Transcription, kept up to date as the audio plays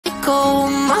vertigo.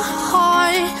 My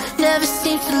heart never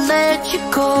seems to let you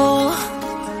go,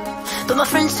 but my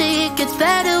friends say it gets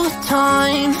better with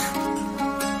time.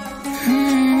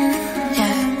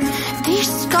 Yeah. These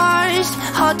scars,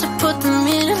 hard to put them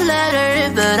in a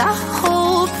letter, but I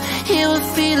hope it will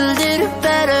feel a little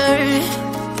better.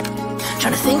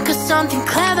 Trying to think of something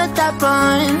clever that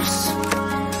rhymes.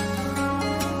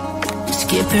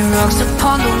 Skipping rocks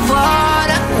upon the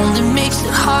water only makes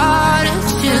it harder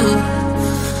to.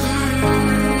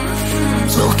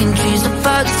 Smoking trees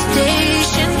about the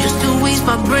station just to waste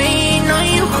my brain on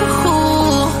you.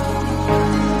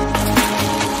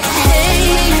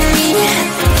 Hate me,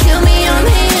 kill me on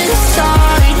the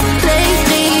inside.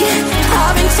 Lately,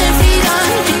 I've been 10 feet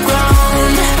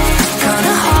underground.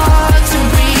 Kinda hard to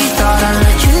breathe, thought I'd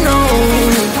let you know.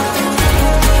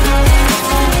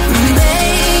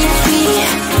 Maybe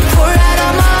pour out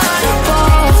all my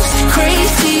eyeballs.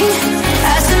 Crazy,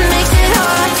 as it makes it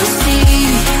hard to see.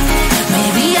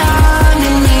 Maybe I'm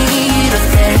in need of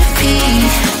therapy.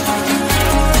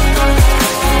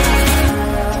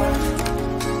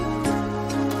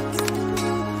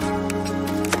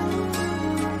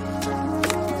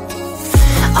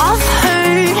 I've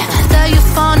heard that you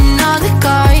found another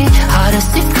guy. How does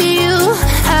it feel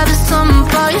having someone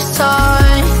by your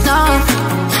side? Now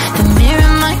the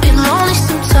mirror might get lonely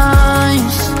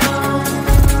sometimes.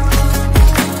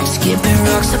 Skipping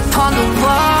rocks upon the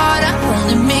water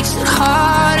only makes it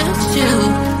harder to.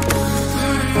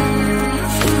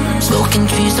 Smoking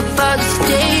trees about the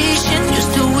station just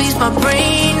to ease my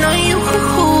brain on you.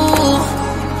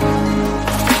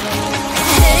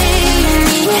 Hate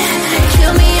me,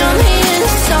 kill me on the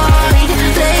inside.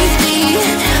 Lately,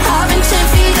 I've been 10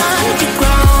 feet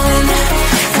underground.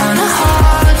 Kinda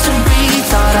hard to breathe,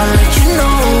 thought I'd let you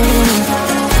know.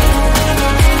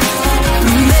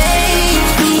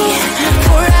 Maybe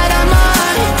pour out all my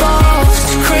eyeballs.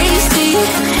 Crazy,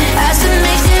 as it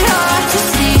makes it hard to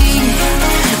see.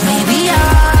 Maybe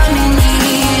I'm in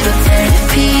need of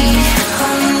therapy.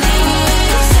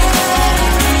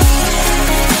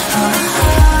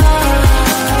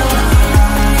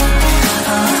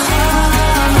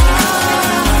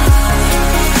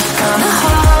 Kinda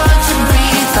hard to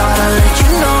breathe, thought I'd let you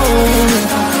know.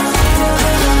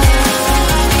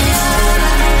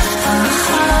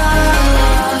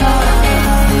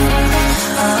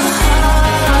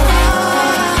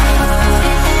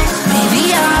 Maybe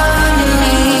I'm in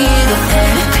need of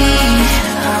therapy.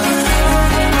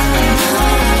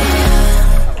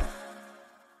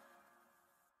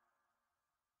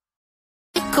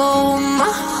 Go,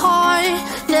 my heart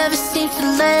never seems to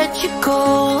let you go,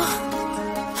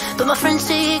 but my friends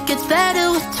say it gets better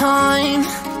with time.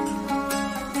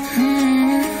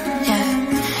 Yeah.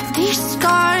 These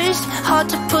scars, hard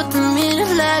to put them in a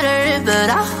letter, but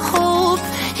I hope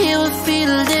it will feel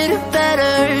a little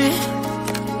better.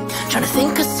 Trying to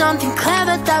think of something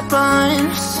clever that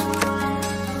rhymes.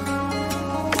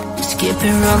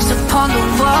 Skipping rocks upon the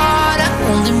water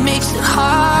only makes it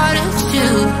harder to.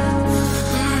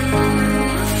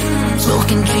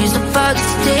 Smoking trees about the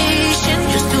station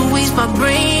just to waste my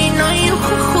brain on you.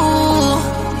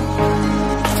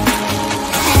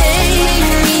 Hate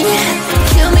me,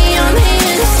 kill me on the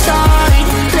inside.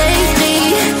 Lately,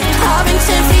 I've been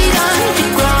 10 feet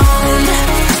underground.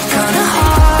 Kinda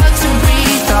hard to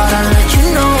breathe, thought I'd let you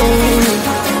know.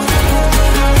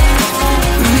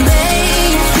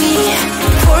 Maybe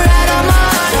pour out all my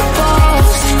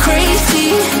eyeballs. Crazy,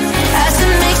 as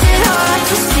it makes it hard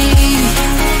to see.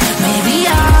 Maybe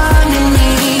I'm in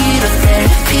need of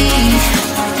therapy.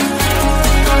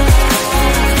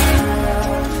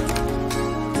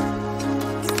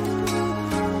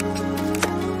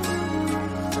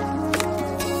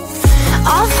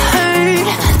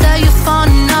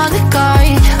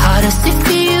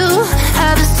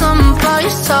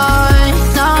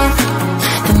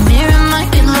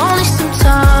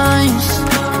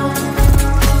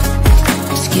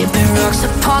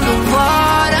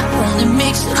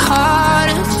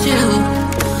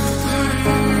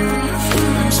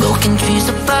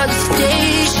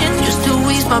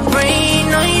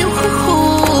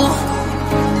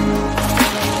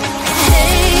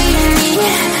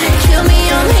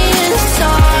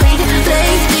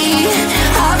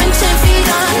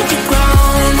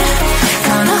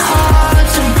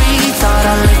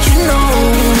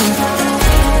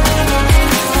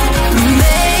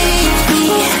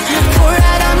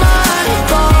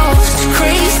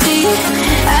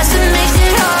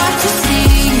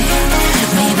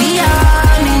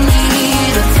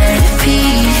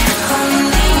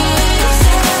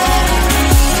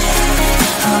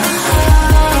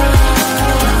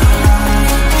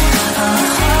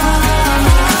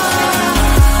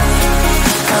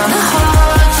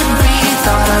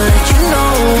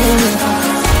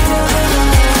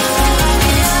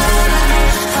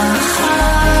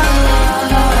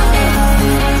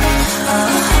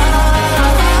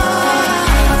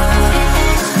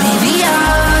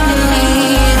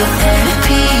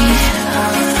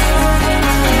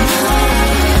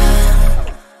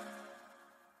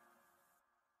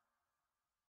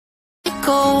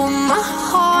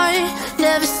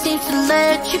 never seems to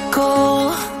let you go.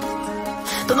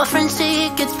 But my friends say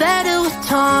it gets better with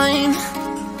time.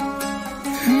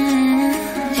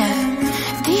 Yeah.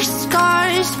 These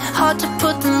scars, hard to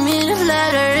put them in a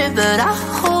letter, but I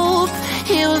hope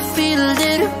it will feel a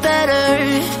little better.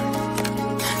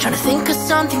 Trying to think of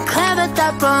something clever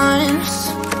that rhymes.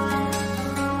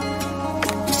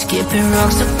 Skipping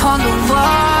rocks upon the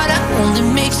water only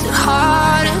makes it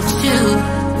harder to.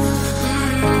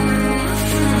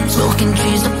 Smoking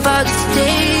trees up by the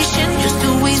station just to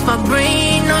ease my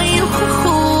brain on you.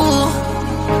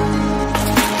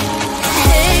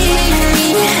 Hate me,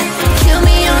 kill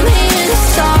me on the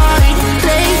inside.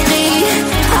 Lately,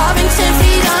 I've been 10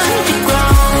 feet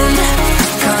underground.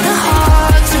 Kinda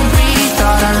hard to breathe,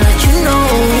 thought I'd let you know.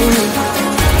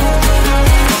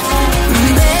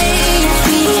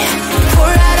 Maybe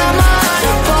pour out all my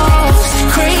eyeballs,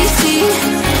 crazy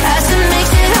as it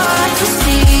makes it hard to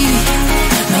see.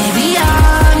 Maybe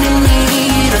I'm in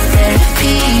need of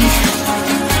therapy.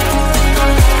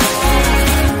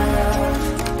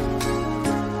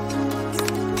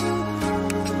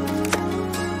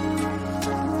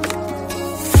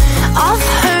 I've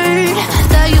heard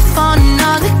that you found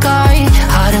another guy.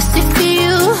 How does it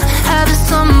feel having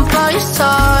someone by your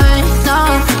side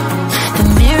now? The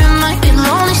mirror might get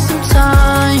lonely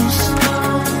sometimes.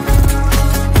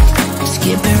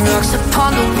 Skipping rocks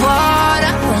upon the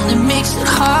water only makes it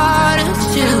harder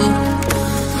to.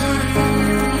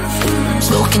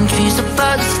 Smoking trees up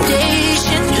by the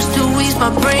station just to ease my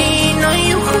brain on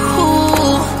you.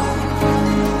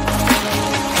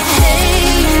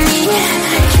 Hate me,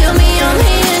 kill me on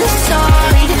the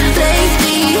inside.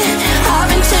 Lately, I've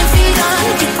been 10 feet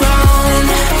underground.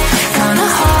 Kinda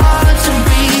hard to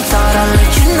breathe, thought I'd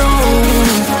let you know.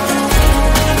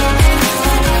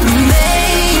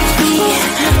 Maybe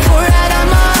pour out all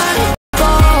my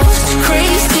eyeballs,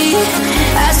 crazy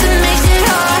as it makes it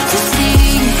hard to see.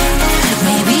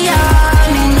 Maybe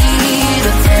I'm in need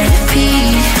of therapy.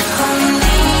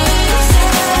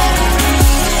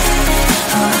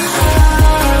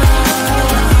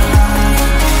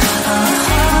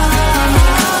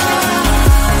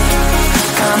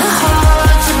 Kinda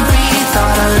hard to breathe,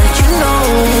 thought I'd let you know.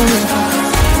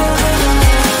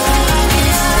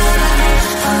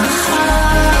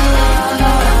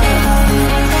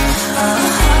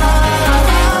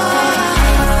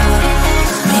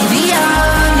 Maybe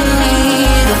I'm in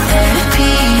need of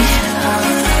therapy.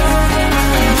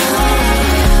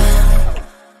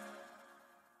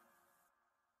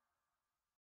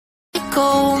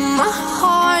 Go, my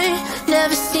heart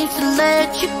never seems to let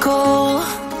you go.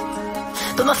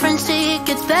 But my friends say it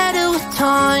gets better with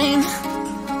time.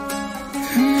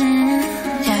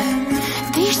 Yeah.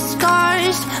 These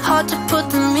scars, hard to put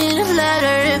them in a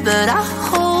letter, but I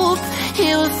hope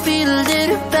it will feel a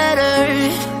little better.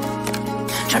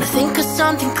 Trying to think of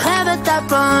something clever that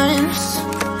rhymes.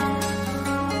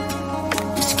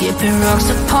 Skipping rocks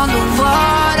upon the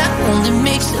water only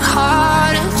makes it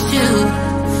harder to.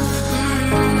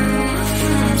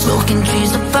 Smoking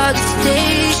trees up by the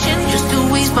station just to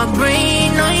ease my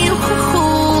brain on you.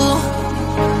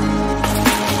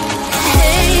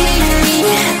 Hate me,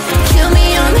 kill me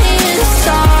on the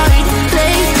inside.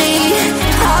 Lately,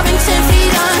 I've been 10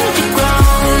 feet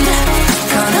underground.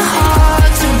 Kinda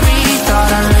hard to breathe,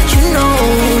 thought I'd let you know.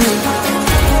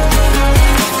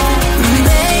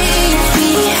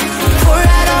 Maybe pour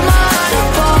out all my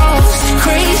eyeballs,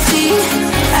 crazy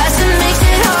as it makes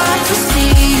it hard to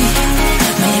see.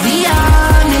 Maybe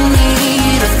I'm in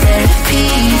need of therapy.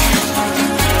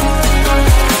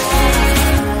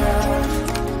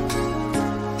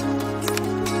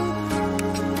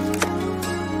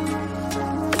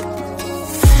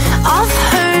 I've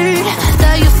heard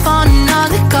that you found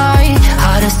another guy.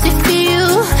 How does it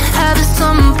feel having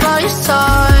someone by your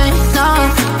side now?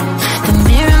 The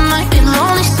mirror might get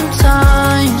lonely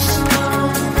sometimes.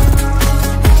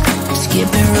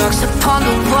 Skipping rocks upon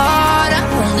the water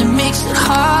only makes it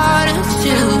harder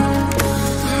to.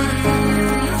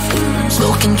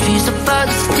 Smoking trees up by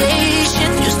the station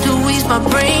just to ease my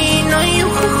brain on you.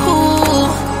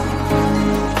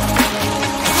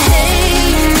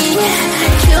 Hate me,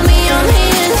 kill me on the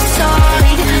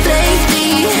inside.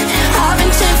 Lately, I've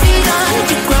been 10 feet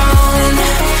underground.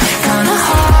 Kinda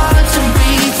hard to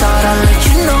breathe, thought I'd let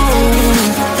you know.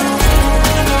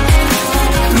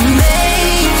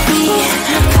 Maybe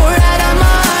pour out all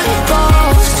my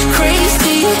eyeballs,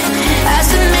 crazy as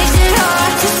it makes it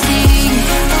hard to see.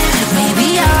 Maybe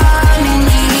I'm in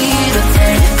need of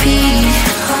therapy.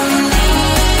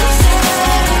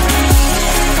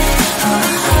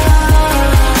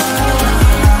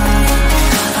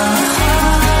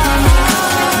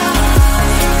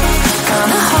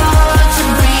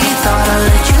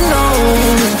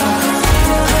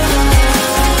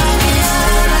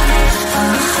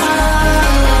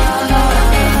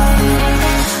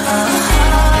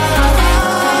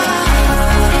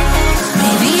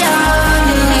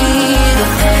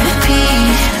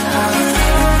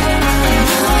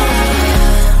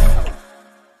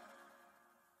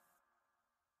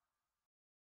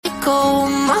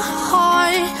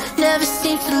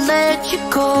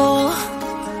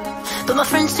 but my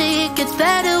friends say it gets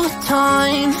better with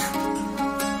time.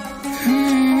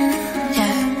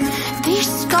 Yeah. These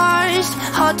scars,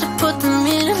 hard to put them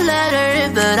in a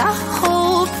letter, but I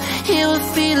hope it will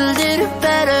feel a little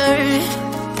better.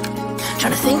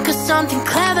 Trying to think of something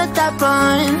clever that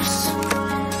rhymes.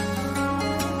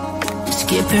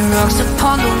 Skipping rocks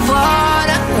upon the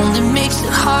water only makes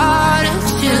it harder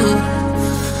to.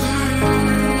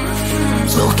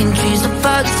 Smoking trees up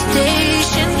by the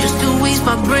station just to ease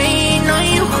my brain on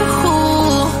you.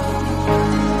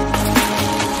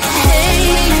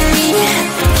 Hate me,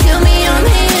 kill me on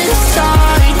the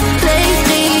inside.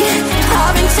 Lately,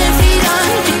 I've been 10 feet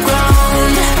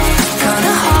underground.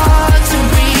 Kinda hard to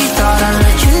breathe, thought I'd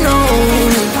let you know.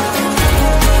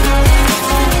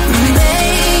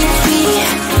 Make me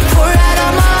pour out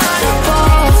all my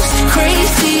eyeballs.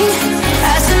 Crazy,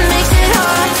 as it makes it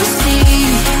hard to see.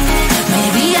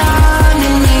 Maybe I'm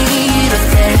in need of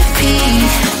therapy.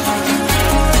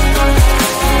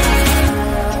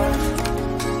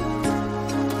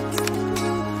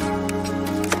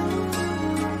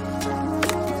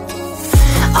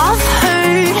 I've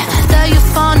heard that you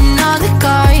found another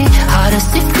guy. How does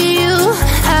it feel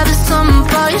having someone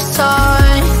by your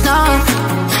side? Now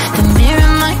the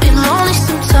mirror might get lonely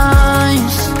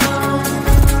sometimes.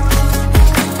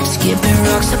 Skipping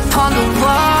rocks upon the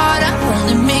water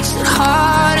only makes it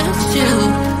harder to.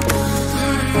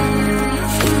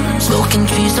 Smoking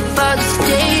trees up by the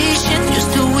station just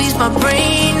to ease my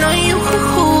brain on you.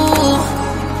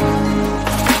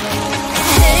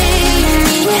 Hate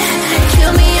me,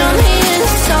 kill me on the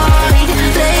inside.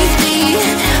 Lately,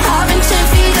 I've been 10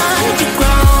 feet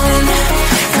underground.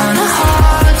 Kinda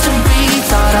hard to breathe,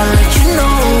 thought I'd let you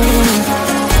know.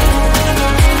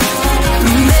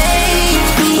 Make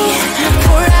me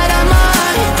pour out all my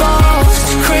eyeballs.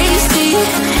 Crazy,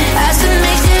 as it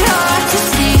makes it hard to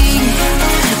see.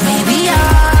 Maybe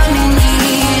I'm in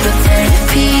need of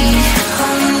therapy.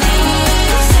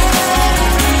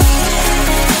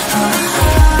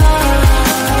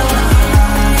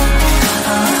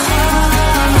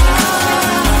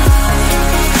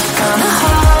 Kinda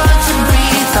hard to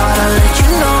breathe, thought I'd let you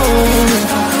know.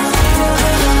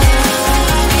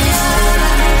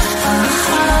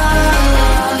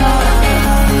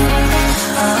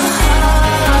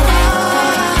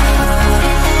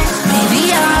 Maybe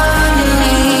I'm in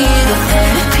need of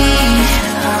therapy.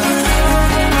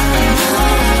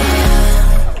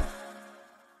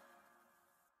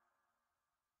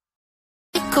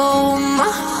 Go,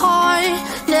 my heart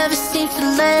never seems to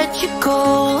let you go,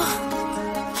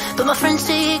 but my friends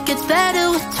say it gets better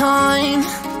with time.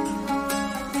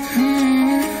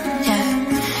 Yeah.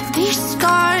 These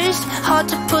scars, hard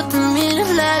to put them in a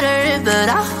letter, but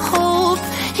I hope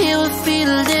it will feel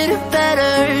a little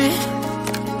better.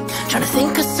 Trying to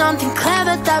think of something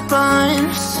clever that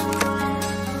rhymes.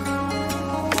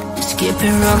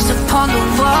 Skipping rocks upon the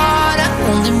water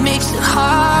only makes it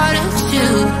harder to.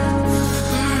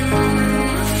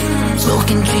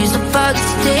 Smoking trees up by the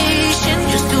station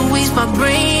just to ease my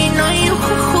brain on you.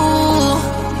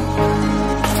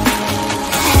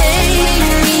 Hate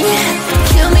me,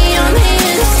 kill me on the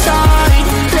inside.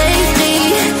 Lately,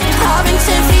 I've been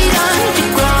 10 feet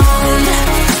underground.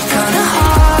 Kinda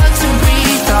hard to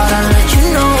breathe, thought I'd let you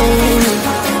know.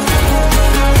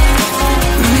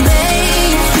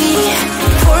 Make me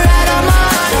pour out all my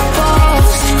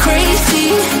eyeballs. Crazy,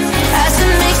 as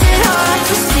it makes it hard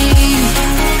to see.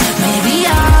 Maybe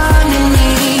I'm in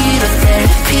need of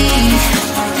therapy.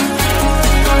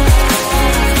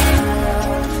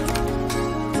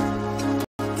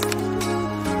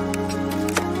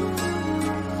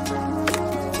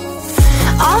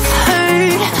 I've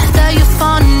heard that you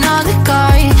found another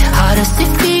guy. How does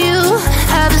it feel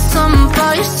having someone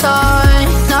by your side?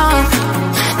 Now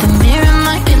the mirror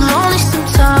might get lonely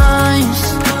sometimes.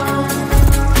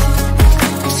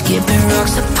 Skipping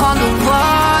rocks upon the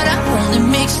water only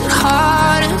makes it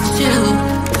harder to.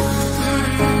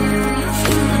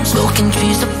 Smoking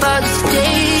trees up by the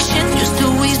station just to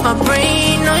ease my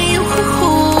brain on you.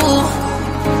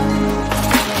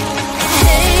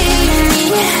 Hate me,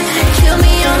 kill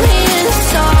me on the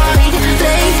inside.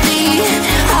 Lately,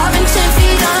 I've been 10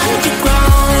 feet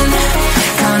underground.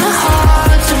 Kinda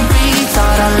hard to breathe,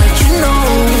 thought I'd let you know.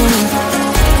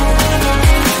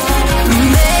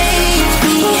 Make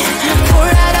me pour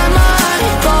out all my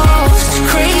eyeballs.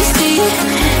 Crazy,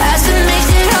 as it makes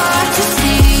it hard to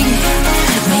see.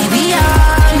 Maybe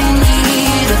I'm in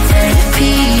need of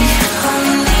therapy.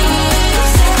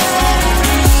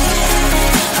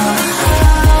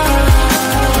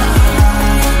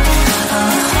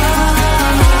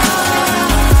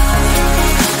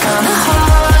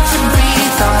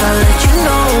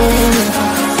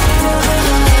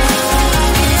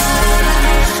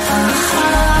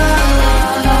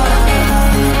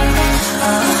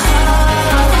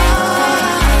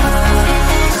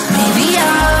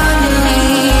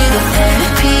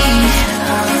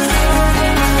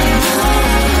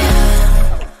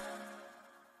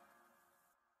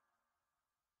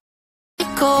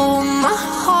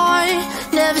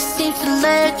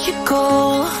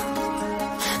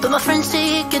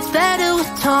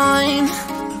 time.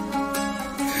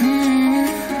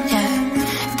 Yeah.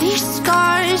 These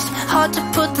scars, hard to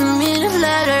put them in a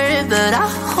letter, but I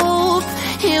hope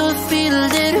it will feel a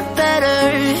little better.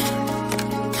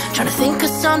 Trying to think of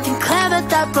something clever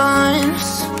that rhymes.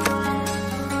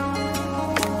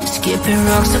 Skipping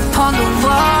rocks upon the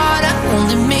water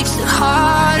only makes it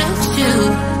harder to.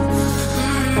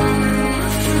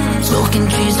 Smoking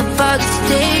trees above the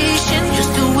station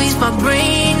just to waste my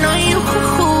brain on you.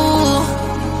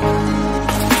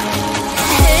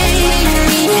 Hate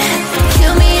me,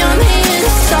 kill me on the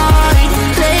inside.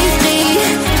 Lately,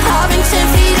 I've been 10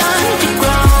 feet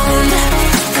underground.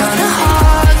 Kinda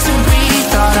hard to breathe,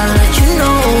 thought I'd let you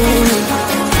know.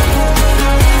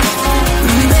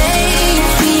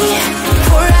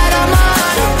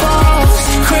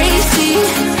 Crazy,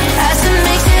 as it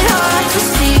makes it hard to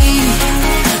see.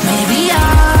 Maybe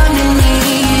I'm in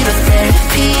need of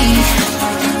therapy.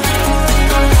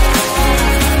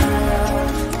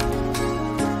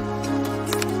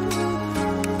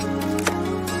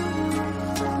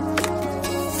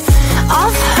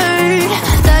 I've heard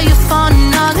that you found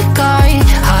another guy.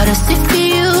 How does it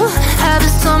feel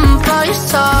having someone by your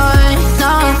side?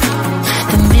 Now,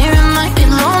 the mirror might get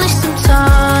lonely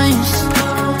sometimes.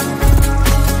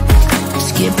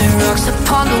 Skipping rocks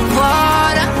upon the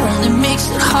water only makes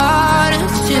it harder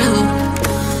to.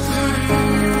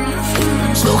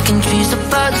 Smoking trees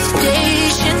above the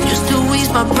station just to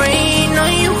ease my brain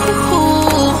on you.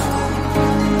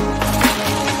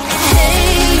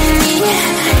 Hate me,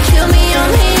 kill me on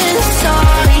the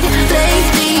inside.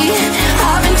 Lately,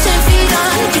 I've been 10 feet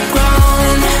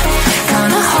underground.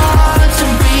 Kinda hard to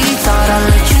breathe, thought I'd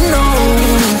let you know.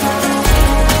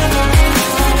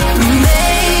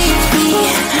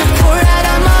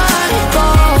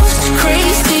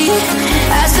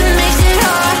 As it makes it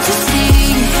hard to see.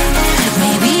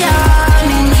 Maybe I'm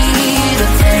in need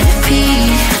of therapy.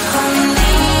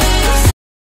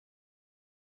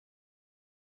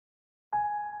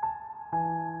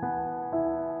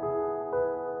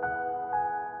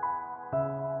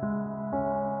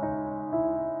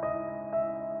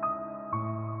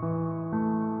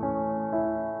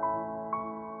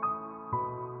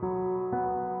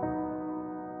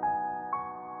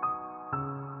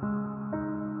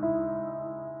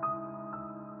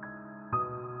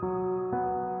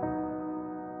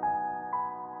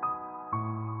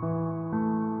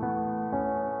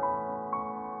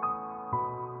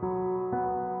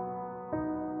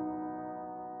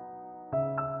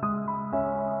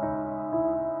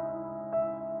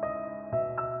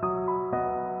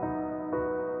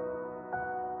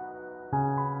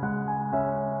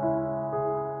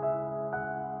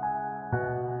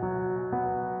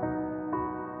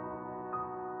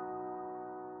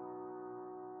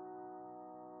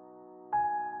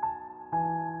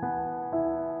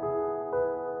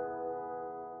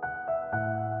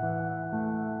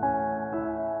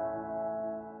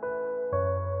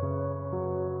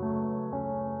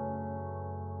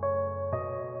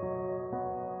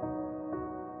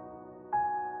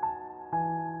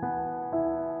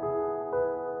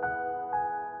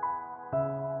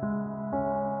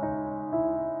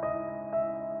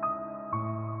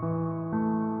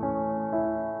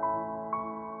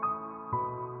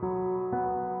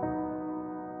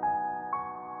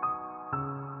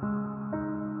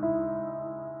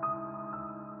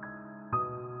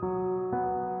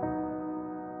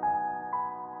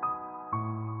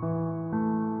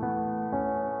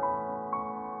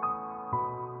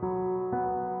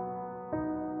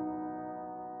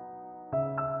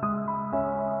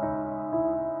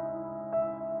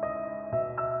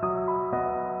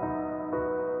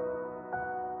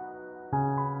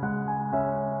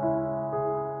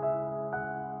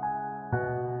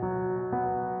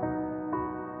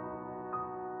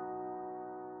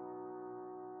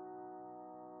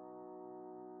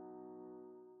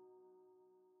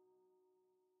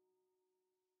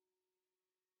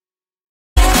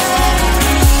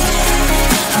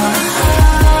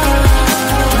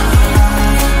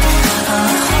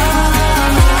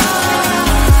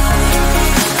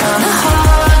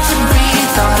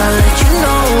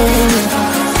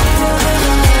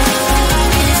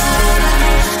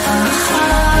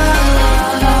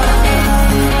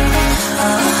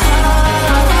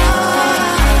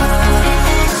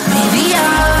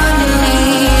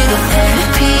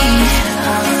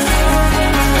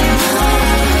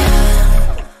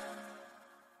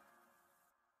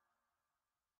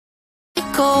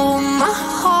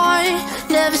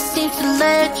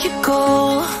 let you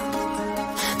go,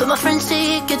 but my friends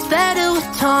say it gets better with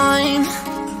time.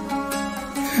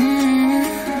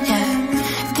 Yeah.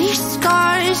 These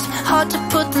scars, hard to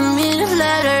put them in a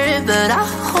letter.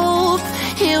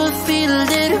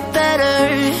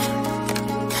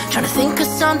 Trying to think of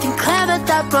something clever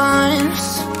that rhymes.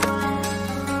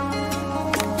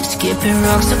 Skipping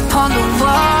rocks upon the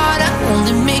water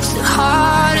only makes it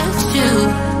harder to.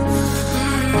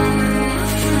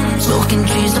 Smoking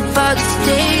trees up by the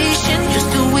station just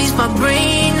to waste my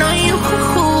brain on you.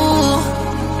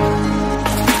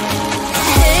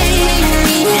 Hate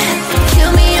me,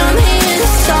 kill me on the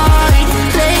inside.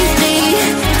 Lately,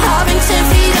 I've been 10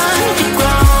 feet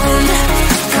underground.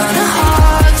 Kinda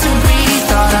hard to breathe,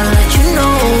 thought I'd let you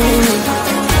know.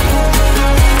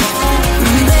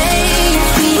 Make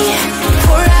me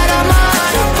pour out all my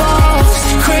eyeballs.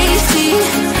 Crazy,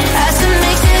 as it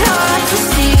makes it hard to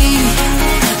see.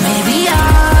 Maybe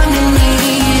I'm in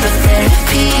need of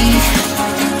therapy.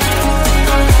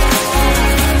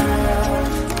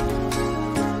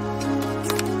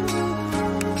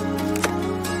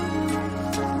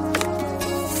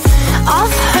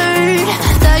 I've heard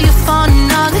that you found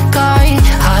another guy.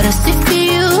 How does it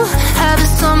feel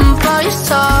having someone by your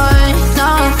side?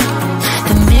 Now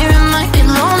the mirror might get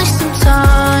lonely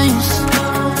sometimes.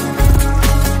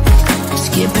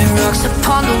 Skipping rocks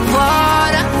upon the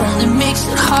water only makes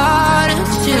it harder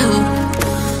to.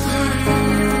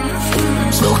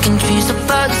 Smoking trees up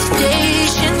by the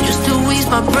station just to ease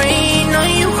my brain on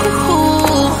you.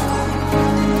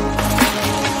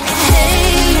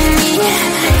 Hate me,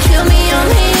 kill me on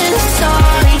the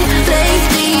inside.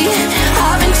 Lately,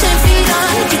 I've been 10 feet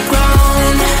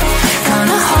underground.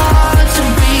 Kinda hard to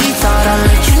breathe, thought I'd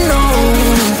let you know.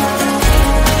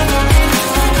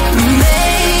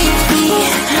 Make me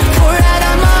pour out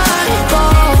all my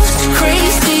eyeballs.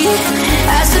 Crazy,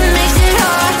 as it makes it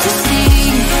hard to see.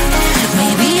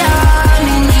 Maybe I'm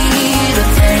in need of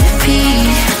therapy.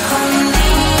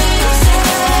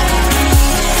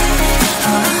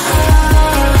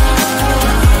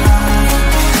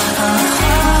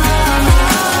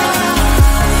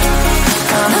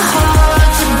 Kinda hard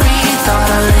to breathe, thought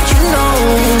I'd let you know.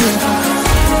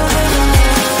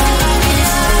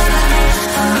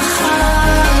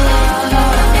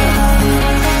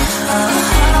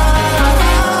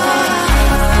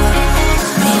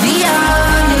 Maybe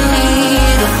I'm in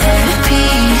need of therapy.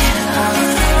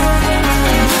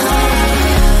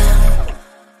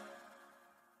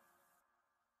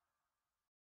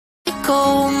 Go,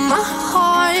 my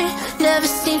heart never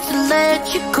seems to let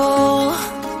you go.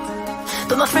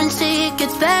 But my friends say it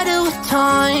gets better with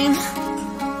time.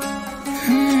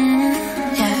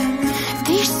 Yeah.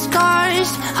 These scars,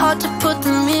 hard to put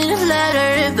them in a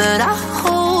letter, but I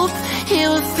hope it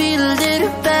will feel a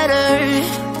little better.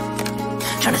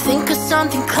 Trying to think of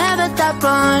something clever that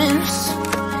rhymes.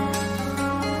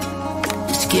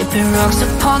 Skipping rocks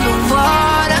upon the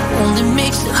water only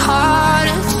makes it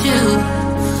harder to.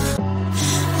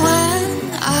 When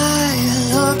I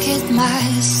look at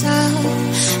myself,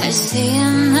 I see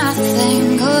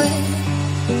nothing good.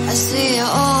 I see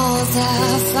all the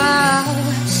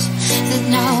flaws that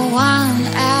no one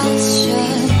else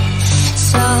should.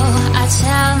 So I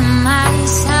tell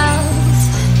myself,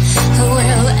 who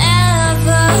will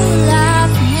ever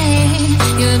love me?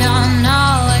 You don't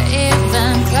know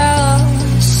even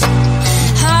close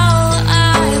how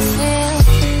I feel.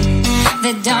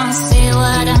 They don't see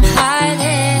what I'm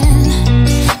hiding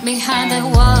behind the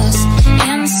walls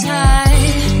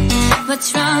inside. What's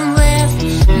wrong with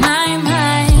my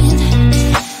mind?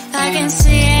 I can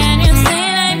see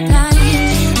anything I'm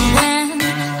blind. When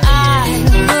I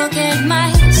look at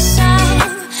myself,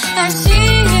 I see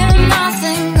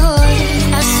nothing good.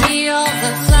 I see all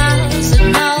the flaws that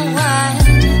no one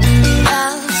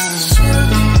else should.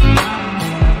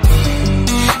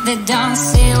 They don't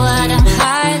see what I'm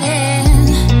hiding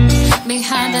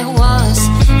behind the walls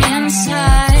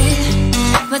inside.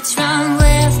 What's wrong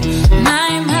with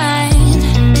my mind?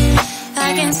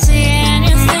 I can see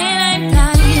anything I'm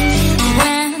blind.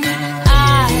 When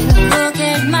I look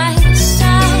at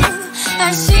myself,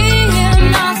 I see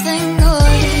nothing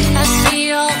good. I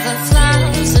see all the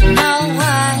flaws that no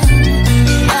one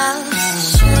else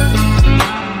should.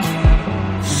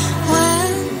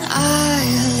 When I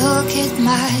look at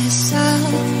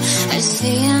myself, I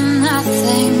see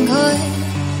nothing good.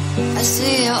 I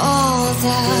see all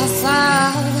the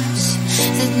flaws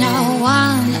that no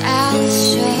one else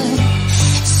should.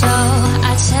 So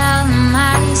I tell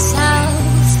myself,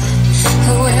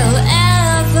 who will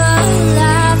ever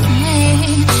love me?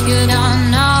 You don't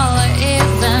know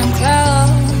even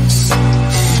close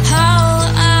how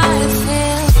I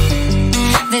feel.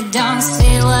 They don't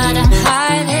see what I'm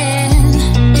hiding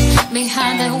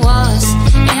behind the walls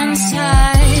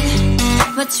inside.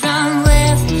 What's wrong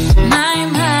with my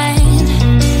mind?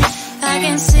 I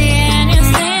can see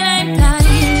anything I'm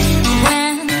blind.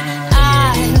 When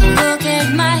I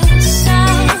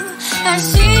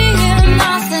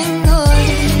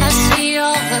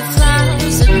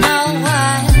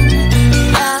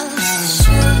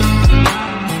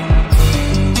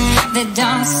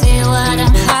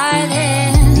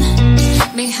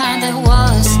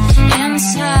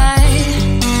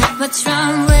What's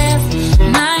wrong with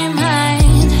my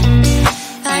mind?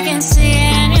 I can see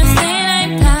anything I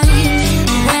like.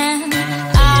 When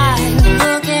I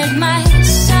look at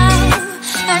myself,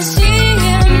 I see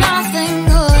nothing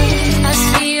good. I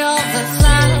see all the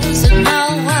flaws that no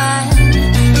one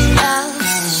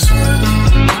else should.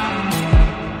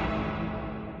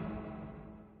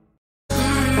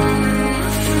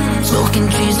 Smoking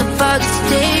trees about the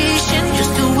station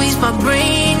just to ease my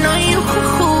brain on you.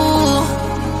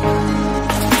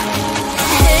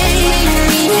 Hate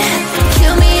me,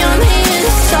 kill me on the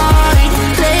inside.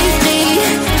 Lately,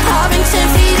 I've been 10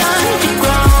 feet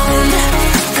underground.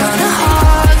 Kinda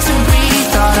hard to breathe,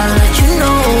 thought I'd let you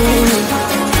know.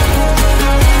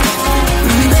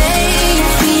 Make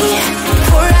me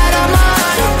pour out all my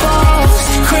eyeballs.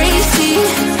 Crazy,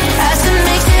 acid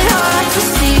makes it hard to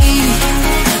see.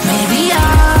 Maybe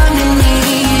I'm in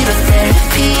need of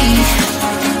therapy.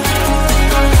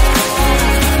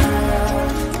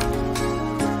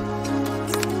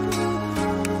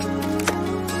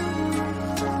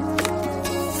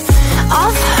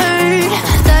 I've heard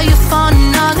that you found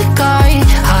another guy.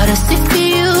 How does it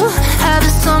feel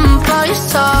having someone by your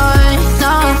side?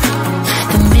 Now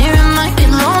the mirror might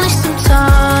get lonely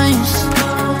sometimes.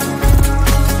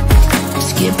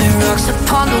 Skipping rocks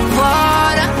upon the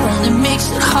water only makes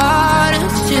it harder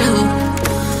to.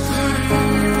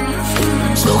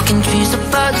 Smoking trees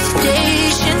about the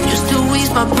station just to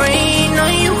ease my brain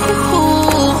on you.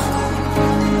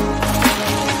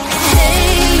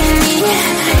 Hate me,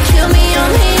 kill me on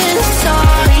the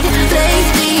inside.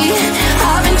 Lately,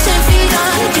 I've been 10 feet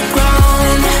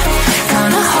underground.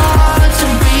 Kinda hard to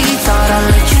breathe, thought I'd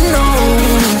let you know.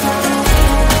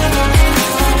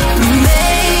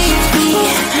 Make me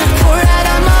pour out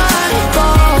all my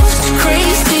eyeballs.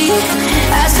 Crazy,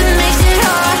 acid makes it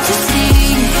hard to see.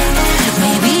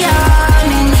 Maybe I'm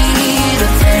in need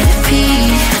of therapy.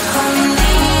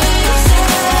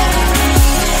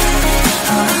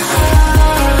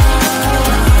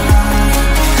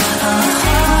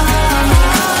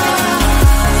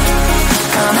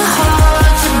 Kinda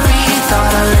hard to breathe,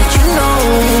 thought I'd let you know.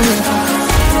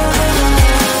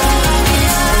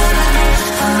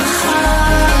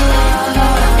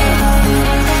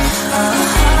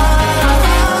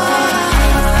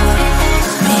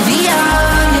 Maybe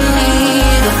I'm in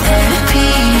need of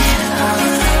therapy.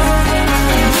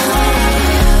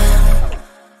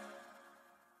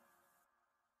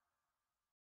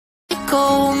 Go,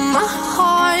 my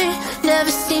heart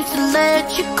never seems to let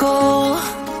you go,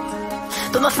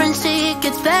 but my friends say it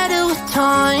gets better with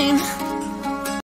time.